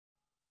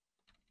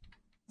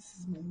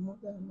This is my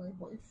mother and my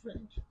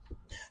boyfriend.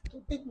 I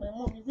think my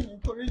mom even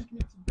encouraged me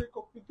to break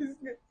up with this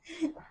guy.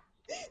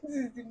 This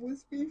is the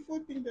most painful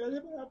thing that has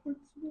ever happened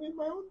to me.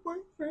 My own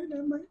boyfriend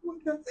and my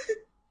mother.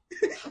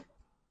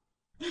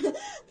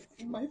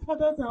 In my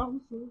father's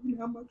house, in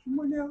our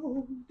matrimonial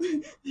home.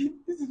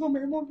 This is what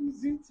my mom is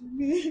doing to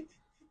me.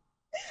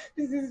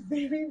 This is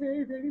very,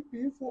 very, very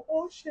painful.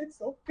 All shades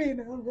of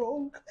pain and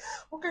wrong.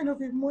 What kind of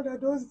a mother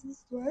does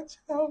this to her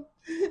child?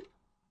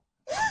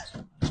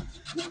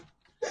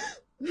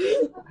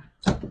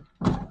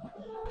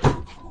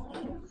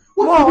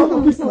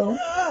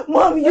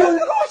 Mom, you know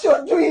what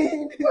you're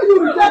doing.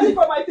 You're running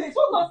from my face.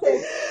 What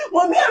nonsense?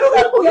 Mommy, I don't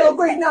know who you're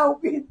going now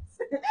with.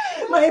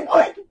 My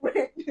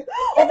boyfriend. You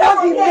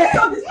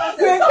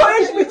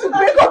encouraged me to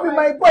break up with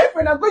my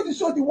boyfriend. I'm going to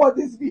show the world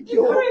this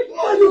video.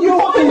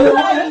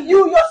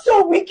 You're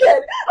so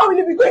wicked. How will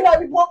you be going out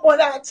with one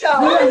mother and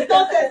child?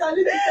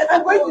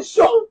 I'm going to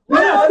show the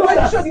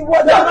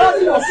world.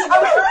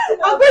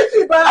 I'm going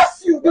to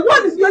embarrass you. The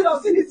world is going to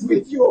see this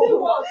video.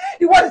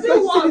 The world is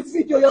going to see this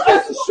video. You're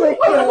going to show it.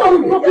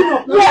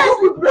 Yes,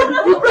 you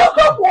broke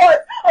up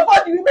what?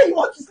 About the women you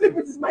want to sleep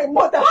with is my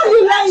mother.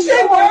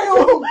 Shame on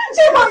you.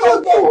 Shame on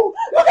you too.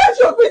 Look at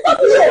your face.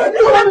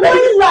 I'm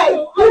going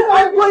live.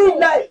 I'm going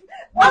live.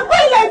 I'm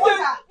going live.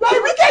 You're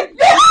a wicked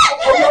bitch.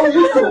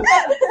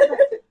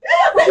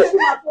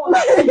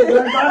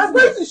 I'm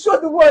going to show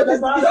the world this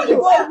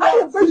video. I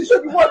am going to show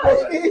the world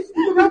this video.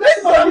 I'm going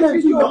to show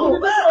this video.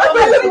 I'm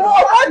going to show the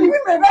world all the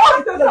women.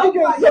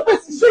 Your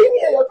face is showing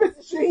here. Your face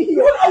is showing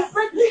here.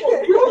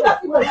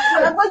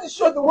 I'm going to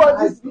show the world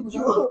this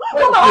video. Look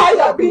how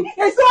high I've been.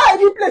 It's so high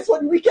place for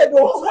the wicked.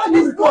 Look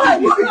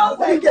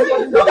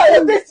at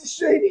your face is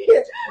showing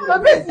here. Your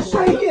face is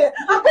showing here.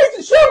 I'm going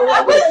to show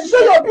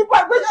your people.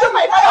 I'm going to show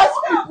my father's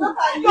people.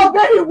 You're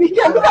very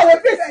wicked. Look at your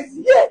face is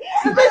here.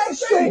 Your face is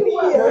showing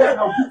here.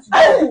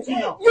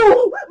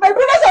 You, my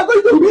brothers are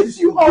going to beat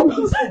you up. Leave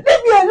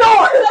me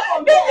alone.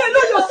 Leave me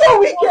alone. You're so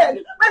wicked.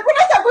 My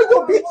brothers are going to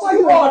beat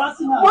you up.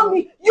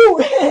 Mommy, you.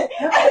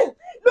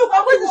 Look,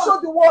 I'm going to show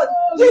the world.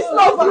 This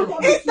lover,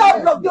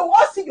 Insta blog, they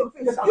won't see your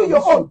face. Do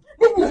your own.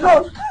 Leave me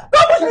alone.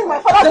 Don't put me in my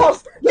father's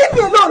house. Leave me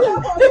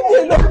alone. Leave me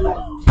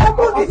alone.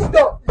 Open this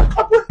door.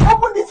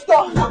 Open this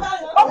door.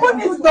 Open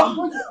this door.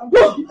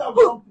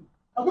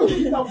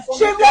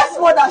 Shameless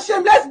mother,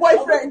 shameless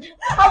boyfriend.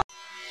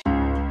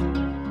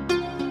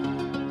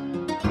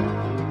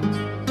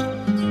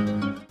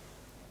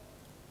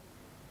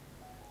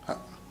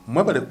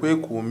 Mwebale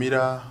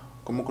kwekuumira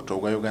ku mukutu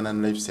ogwa Uganda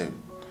Lifestyle.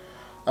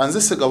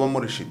 Anze Segaba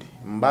Morishidi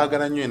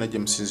mbagala nnyo ena gye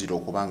musinzira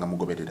okubanga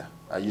mugoberera.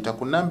 Ayita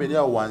ku nnamba eri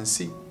awo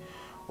wansi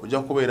ojja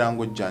kubeera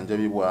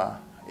ng'ojjanjabibwa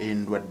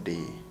endwadde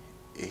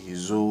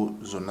ezo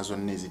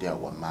zonna eziri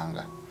awo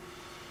wammanga.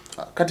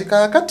 Kati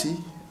kaakati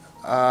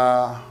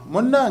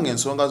munnange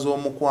ensonga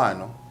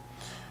z'omukwano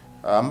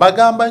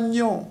mbagamba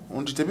nnyo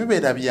nti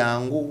tebibeera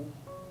byangu.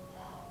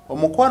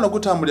 Omukwano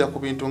gutambulira ku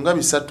bintu nga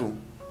bisatu.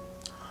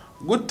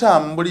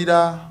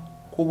 Gutambulira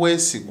ku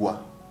bwesigwa,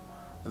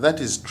 that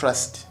is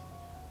trust.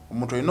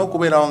 Omuntu alina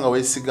okubeerawo nga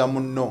weesiga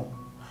munno.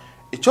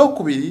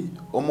 Ekyokubiri,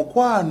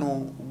 omukwano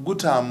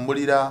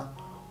gutambulira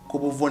ku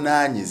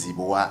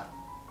buvunaanyizibwa.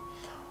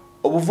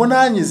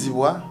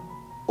 Obuvunaanyizibwa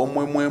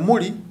omwe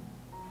muli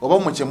oba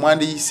mu kye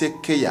mwandiyise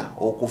keya,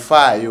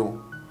 okufaayo.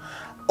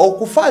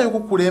 Okufaayo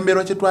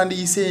kukulemberwa kye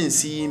twandiyise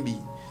ensimbi.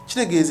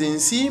 Kitegeeza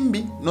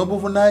ensimbi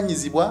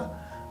n'obuvunaanyizibwa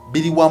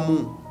biri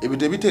wamu, ebyo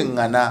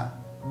tebiteŋŋana,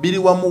 biri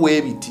wamu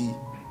weebiti.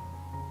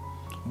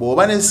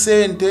 Bw'oba ne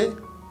ssente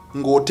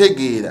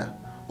ng'otegeera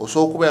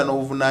osobola okubeera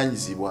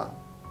n'obuvunaanyizibwa.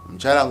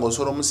 Omukyala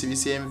ng'osobola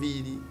omusibisa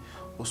enviiri,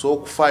 osobola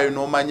okufaayo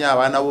n'omanya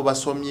abaana bo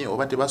basomye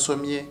oba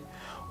tebasomye,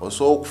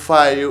 osobola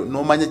okufaayo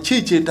n'omanya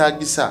ki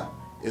kyetaagisa,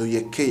 eyo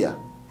ye keya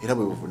era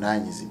bwe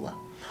buvunaanyizibwa.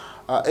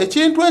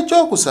 Ekintu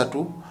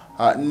ekyokusatu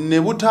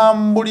ne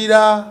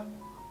butambulira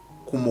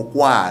ku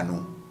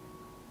mukwano.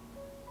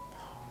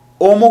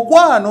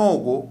 Omukwano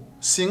ogwo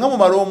singa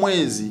mumala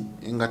omwezi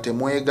nga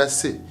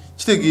temwegase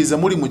kitegeeza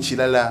muli mu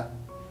kirala.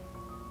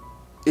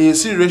 Eyo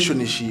si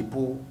relationship.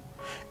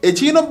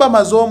 Ekino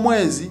bamaze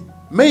omwezi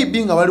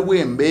maybe nga waliwo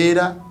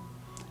embeera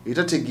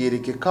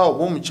etategeerekeka,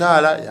 oba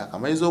omukyala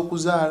yakamaliza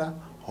okuzaala,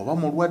 oba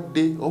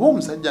mulwadde, oba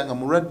omusajja nga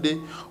mulwadde,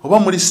 oba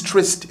muli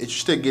stressed, ekyo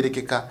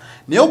kitegeerekeka.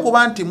 Naye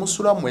okuba nti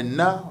musula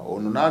mwenna,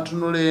 ono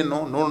n'atunula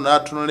eno n'ono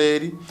n'atunula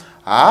eri,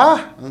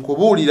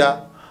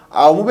 nkubuulira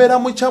awo mubeera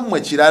mu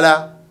kyammwe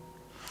kirala.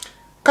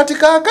 Kati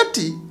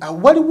kaakati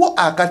waliwo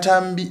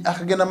akatambi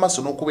akagenda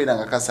maaso n'okubeera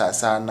nga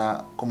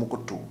kasaasaana ku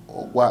mukutu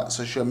ogwa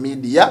social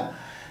media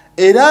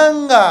era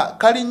nga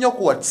kali nnyo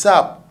ku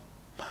WhatsApp.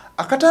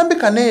 Akatambi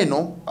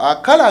kaneeno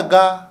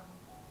kalaga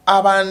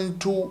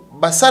abantu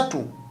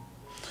basatu.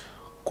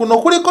 Kuno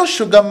kuliko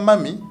sugar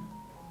mami,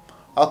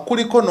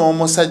 kuliko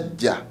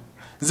n'omusajja.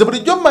 Nze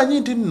bulijjo mmanyi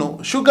nti nno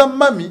sugar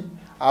mami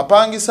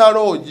apangisa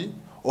loogi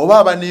oba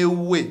aba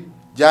neewuwe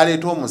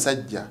gy'aleeta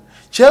omusajja.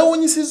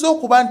 Kyewuunyisizza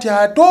okuba nti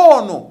ate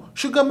ono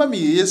sugar mami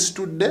ye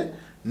yeesitudde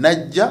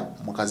n'ajja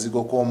mu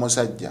kazigo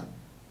k'omusajja.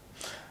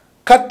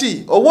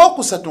 Kati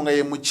owookusatu nga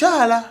ye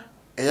mukyala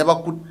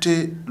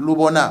eyabakutte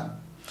lubona.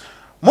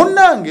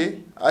 Munnange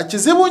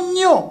kizibu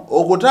nnyo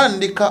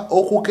okutandika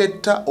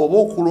okuketta oba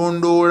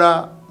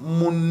okulondoola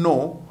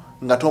munno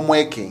nga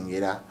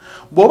tomwekengera.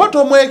 Bw'oba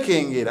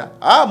tomwekengera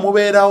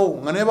mubeerawo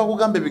nga naye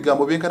bakugamba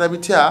ebigambo byenkana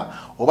bitya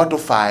oba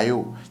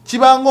tofaayo.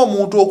 Kibanga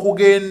omuntu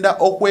okugenda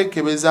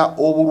okwekebeza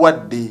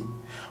obulwadde.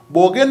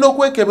 Bw'ogenda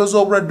okwekebeza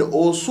obulwadde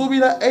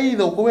osuubira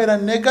either okubeera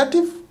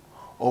negative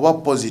oba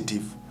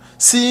positive.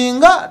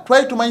 Singa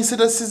twali tumanyi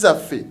sitasi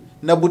zaffe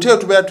na buteeyo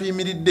tubeera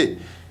tuyimiridde,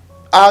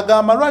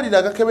 amalwaliro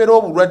agakebera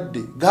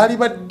obulwadde gaali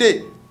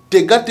badde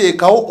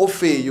tegateekawo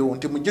ofeeyo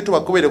nti mujje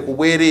tubakobere ku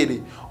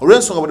bwereere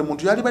olw'ensonga buli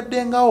muntu yali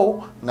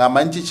baddengawo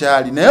ng'amanyi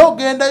kikyali, naye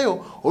ogendayo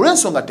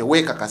olw'ensonga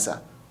teweekakasa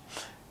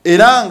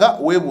era nga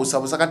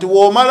weebuusabuusa. Kati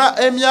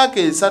w'omala emyaka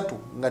 3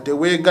 nga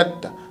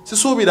teweegatta,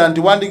 sisuubira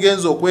nti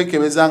wandigenza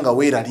okwekebeza nga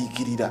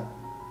weeraliikirira.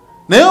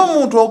 Naye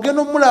omuntu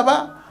ogenda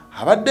omulaba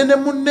abadde ne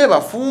munne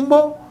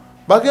bafumbo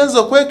bagenza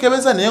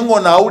okwekebeza naye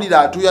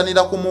ng'onaawulira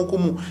atuyanira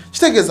kumukumu,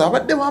 kitegeeza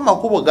abaddewo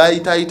amakubo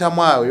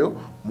g'ayitaayitamu ayo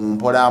mu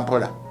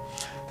mpolampola.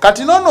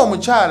 Kati noono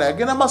omukyala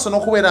yagenda maaso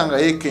n'okubeera nga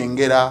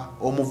yeekengera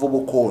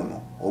omuvubuka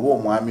ono oba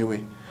omwami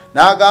we,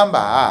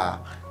 n'agamba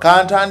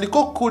kantandika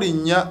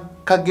okulinnya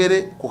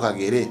kagere ku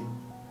kagere.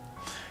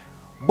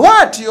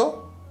 Bw'atyo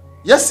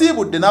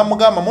yasiibudde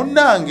n'amugamba,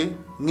 munnange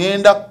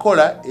ngenda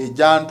kukola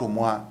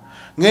egyantumwa,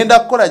 ngenda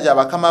kukola gya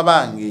bakama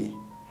bange.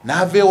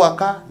 N'ava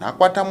ewaka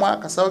n'akwatamu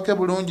akasawo ke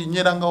bulungi nnyo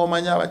era nga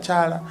omanya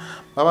abakyala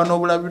baba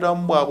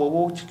n'obulabiramu bwabwe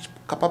oba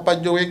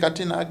kapapajjo we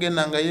kati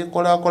n'agenda nga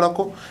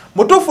yeekolaakolako.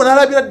 Mutuufu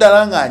n'alabira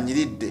ddala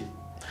ng'anyiridde,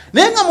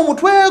 naye nga mu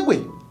mutwe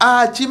gwe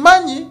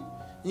akimanyi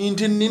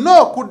nti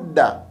nnina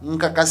okudda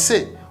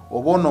nkakase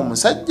oba ono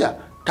omusajja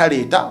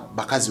taleeta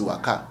bakazi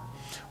waka.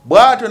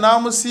 Bw'atyo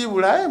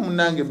n'amusiibula,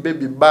 munnange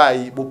baby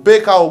bye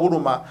bupeekaawo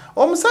buluma,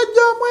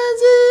 omusajja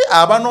omwenzi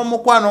aba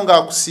n'omukwano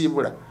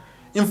ng'akusiibula.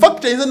 In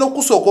fact ayinza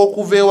n'okusooka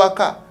okuva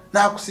ewaka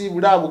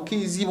n'akusiibula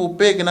bukiizi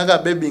bupeeke naga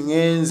baby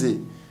ngenze,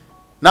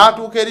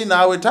 n'atuuka eri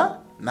n'aweta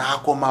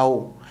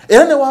n'akomawo.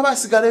 Era ne waba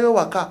asigalayo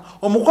waka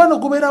omukwano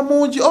gubeera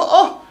mungi,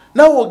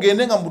 nawe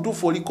ogende nga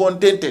mubutuufu oli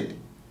contented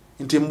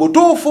nti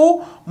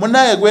mubutuufu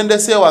munnaye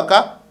gwendese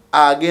ewaka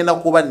agenda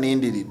kuba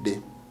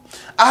nindiridde.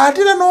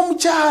 Ate era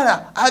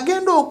n'omukyala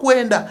agenda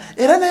okwenda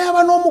era naye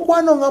aba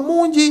n'omukwano nga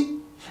mungi,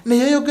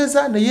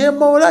 neyeeyogeza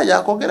neyeemoola,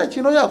 yakwogera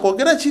kino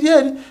yakwogera kiri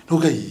eri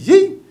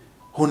togayi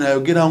ono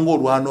ayogera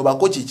ng'olwano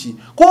bako kiki,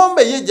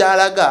 kumbe ye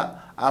gy'alaga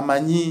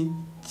amanyi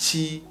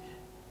ki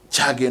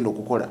kyagenda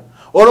okukola.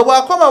 Olwo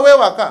bw'akoma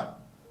weewaka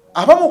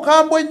aba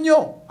mukambwe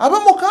nnyo,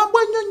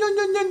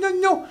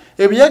 nnyo.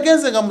 Ebyo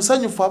yagenze nga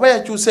musanyufu aba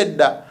yakyuse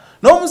dda.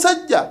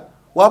 N'omusajja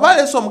waba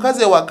aleese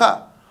omukazi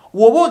ewaka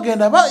woba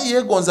ogenda aba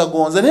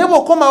yeegonzagonza, naye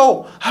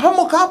bw'okomawo aba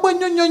mukambwe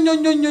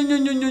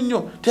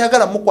nnyo,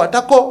 teyagala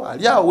mukwatako,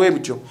 ali awo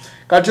ebityo.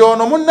 Kati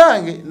ono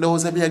munnange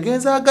ndowooza bye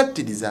yagenza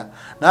agattiriza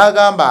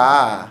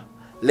n'agamba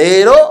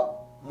leero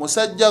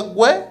musajja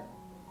gwe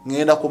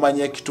ngenda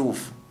kumanya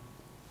ekituufu.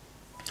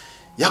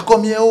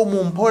 Yakomyewo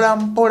mu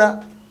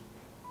mpolampola,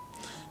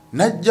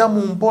 najja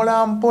mu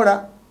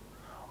mpolampola.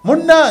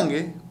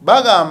 Munnange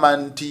bagamba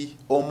nti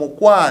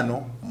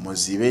omukwano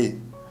muzibe.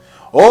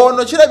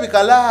 Ono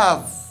kirabika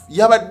laavu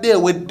yabadde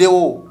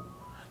eweddewo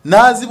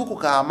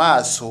n'azibukuka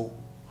amaaso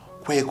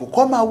kwe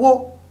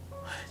kukomawo.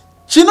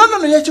 Kino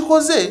nno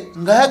yakikoze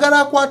ng'ayagala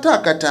akwate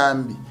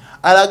akatambi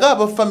alaga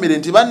abafamire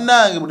nti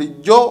bannange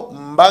bulijjo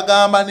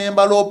mbagamba ne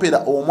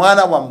mbaloopera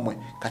omwana wammwe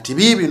kati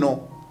biibino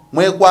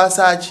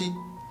mwekwasa ki.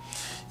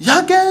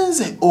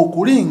 Yagenze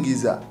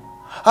okulingiza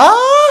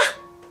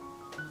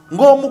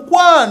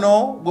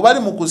ng'omukwano gwe bali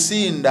mu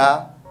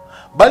kusinda,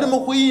 bali mu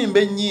kuyimba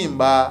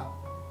ennyimba.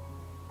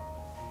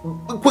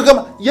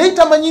 Kwegamba yali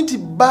tamanyi nti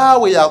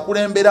bbaawe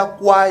yakulembera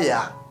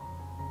kwaya.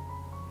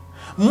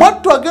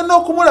 Mwattu agenda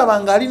okumulaba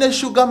ng'ali ne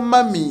sugar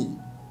mami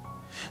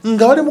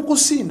nga bali mu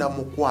kusinda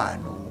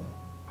mukwano,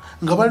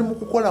 nga bali mu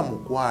kukola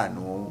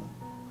mukwano.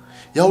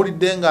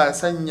 Yawulidde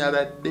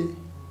ng'asanyaladde,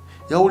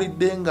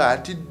 yawulidde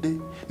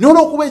ng'atidde.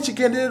 N'olw'okuba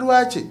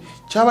ekigendererwa kye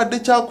kyabadde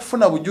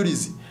kyakufuna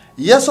bujulizi,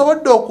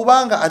 yasobodde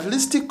okubanga at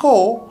least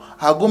ko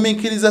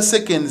agumiikiriza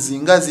seconds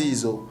nga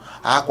ziizo.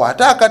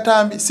 Akwata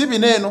akatambi si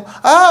bineeno,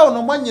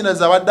 ono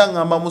mwannyinaze abadde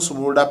ngamba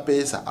musumulula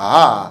peesa.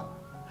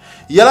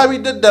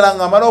 Yalabidde ddala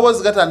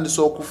ng'amaloboozi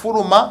gatandise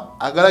okufuluma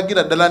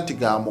agalagira ddala nti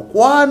ga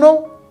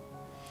mukwano.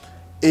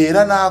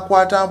 Era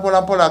n'akwata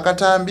mpolampola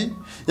akatambi.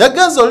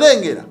 Yagenza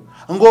olengera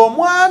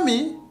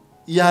ng'omwami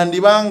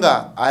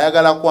yandibanga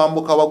ayagala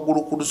kwambuka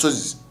waggulu ku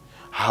lusozi.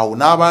 Awo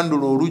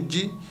n'abandula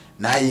oluggi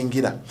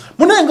n'ayingira.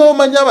 Munenga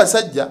omanyi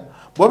abasajja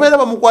bw'obeera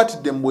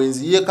bamukwatidde mu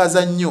bwenzi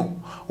yeekaza nnyo.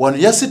 Wano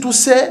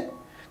yasituse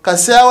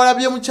kase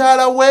awalabye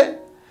mukyala we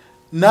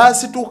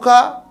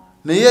n'asituka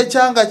ne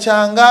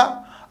yeekyanga.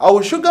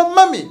 Awo sugar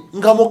mami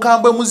nga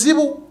mukambwe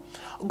muzibu.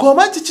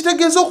 G'omanyi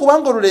kitegeeza okuba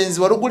nga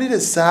olulenzi walugulira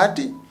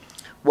essaati,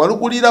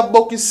 walugulira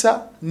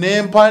bokisa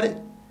n'empale,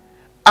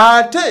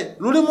 ate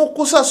luli mu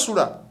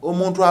kusasula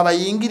omuntu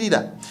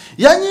abayingirira.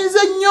 Yanyiize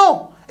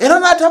nnyo era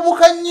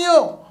n'atabuka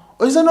nnyo.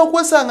 Oyinza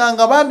n'okwesanga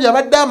nga bambi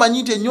abadde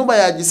amanyi nti ennyumba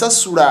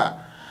yagisasula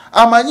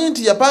amanyi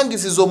nti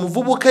yapangisiza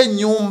omuvubuka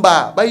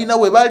ennyumba balina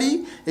we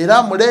bali era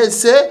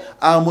amuleese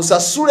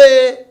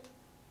amusasule.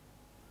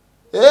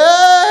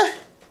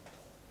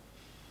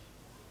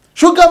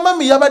 Sugar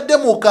mami yabadde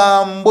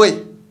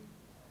mukambwe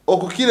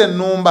okukira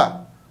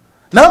ennumba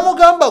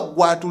n'amugamba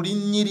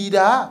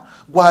gwatulinnyirira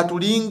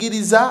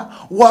gwatulingiriza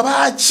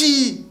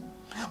wabaaki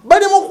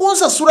bali mu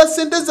kunsasula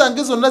ssente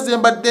zange zonna ze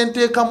mbadde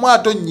nteekamu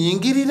ato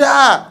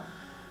nnyingirira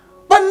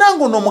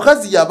bannange ono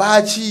omukazi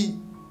yabaaki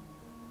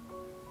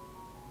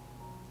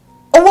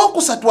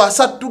owokusatu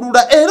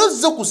asattulula era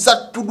ozze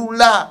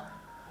kusattulula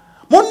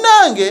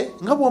munnange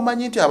nga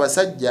bw'omanyi nti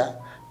abasajja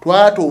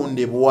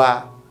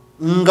twatondebwa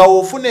nga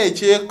ofuna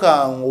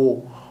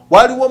ekyekango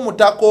waliwo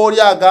mutaka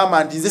oli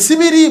agamba nti nze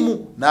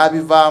sibiriimu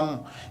n'abivaamu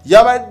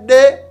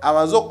yabadde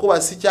amaze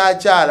okuba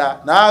sikyakyala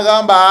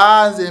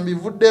n'agamba nze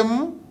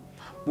mbivuddemu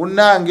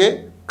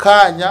munnange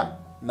kaanya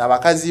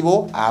n'abakazi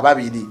bo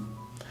ababiri.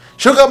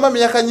 Sugar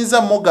mami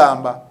yakanyiza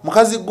mugamba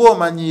mukazi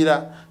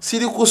gw'omanyiira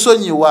siri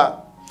kusonyiwa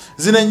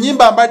zino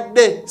ennyimba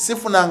mbadde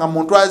sifunanga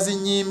muntu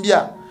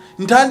azinyimbya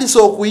ntandise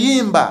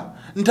okuyimba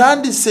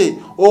ntandise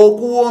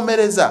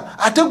okuwoomereza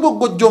ate gwe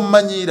gojja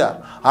omumanyiira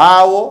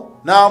awo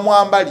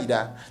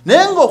n'amwambalira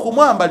naye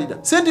ng'okumwambalira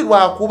senti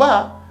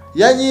lwakuba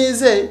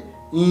yanyiize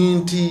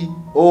nti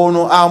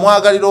ono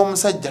amwagalira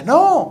omusajja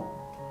no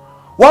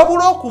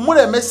wabula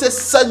okumulemesa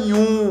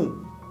essanyu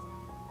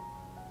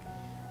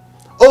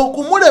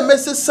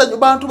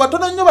bantu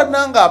batono nnyo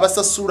bannanga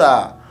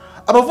abasasula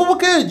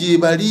abavubuka eyo gye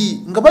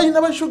bali nga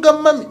balina bashuga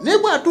mami naye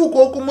bw'atuuka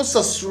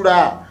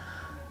okumusasula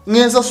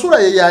ng'ensasula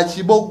ye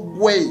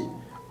yakibogwe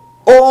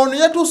ono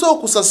yatuuse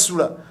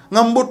okusasula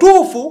nga mu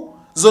butuufu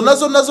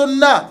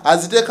zonna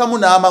aziteekamu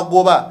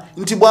n'amagoba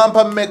nti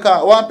bwampa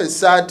mmeka wampa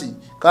essaati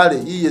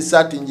kale yiyo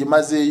essaati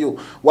ngimazeeyo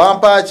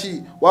wampa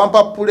ki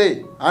wampa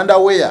pule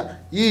underwear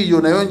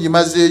yiyo nayo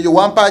ngimazeeyo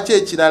wampa ki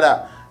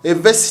ekirala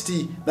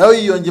evesiti nayo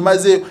yiyo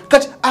ngimazeeyo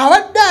kati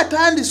abadde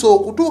atandise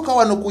okutuuka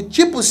wano ku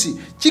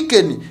chipusi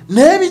chicken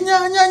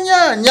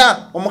n'ebinyaanyanya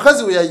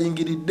omukazi we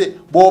yayingiridde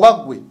bw'oba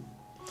ggwe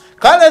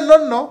kale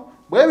nonno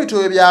bwe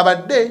bityo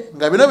byabadde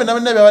nga bino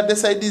byabadde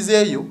side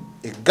zeeyo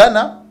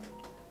eggana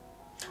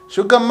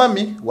Sugar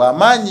mami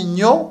w'amaanyi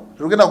nnyo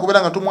tugenda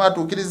kubeera nga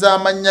tumwatuukiriza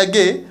amannya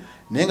ge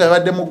naye nga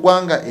bibadde mu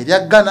ggwanga erya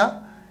Ghana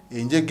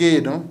enjege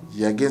eno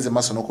yagenze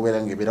maaso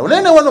n'okubeera ng'ebeerawo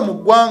naye ne wano mu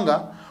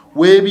ggwanga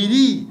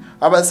weebiri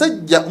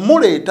abasajja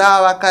muleeta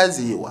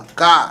abakazi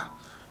ewaka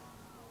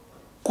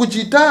ku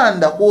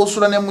kitanda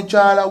kw'osula ne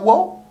mukyala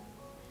wo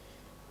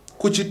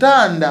ku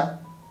kitanda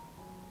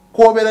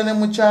kw'obeera ne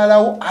mukyala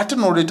wo ate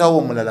n'oleetawo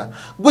omulala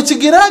gwe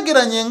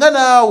kigeraageranye nga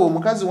naawe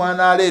omukazi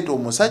w'anaaleeta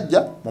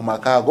omusajja mu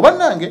maka go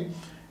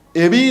bannange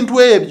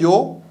ebintu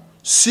ebyo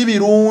si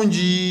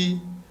birungi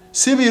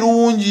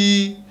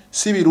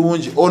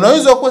ono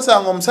oyinza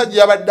okwesanga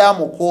omusajja yabadde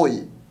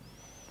amukooye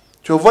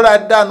kyova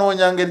ladde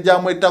anoonya ngeri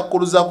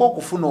gyamwettakkuluzako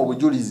okufuna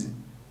obujulizi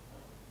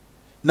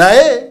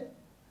naye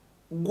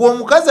gwe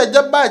omukazi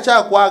ajja bba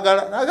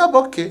akyakwagala n'agamba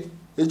oke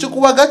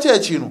ekikubaga kye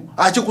kino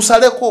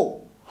akikusaleko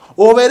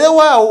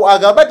obeerewaawo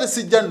agamba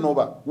tesijja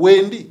nnoba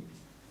wendi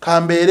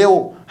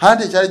kambeerewo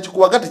anti ekyali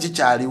kikubaga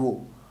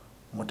tekikyaliwo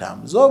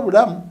mutambuze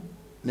obulamu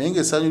naye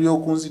ng'essanyu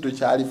ly'okunzito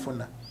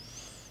kyalifuna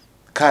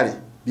kale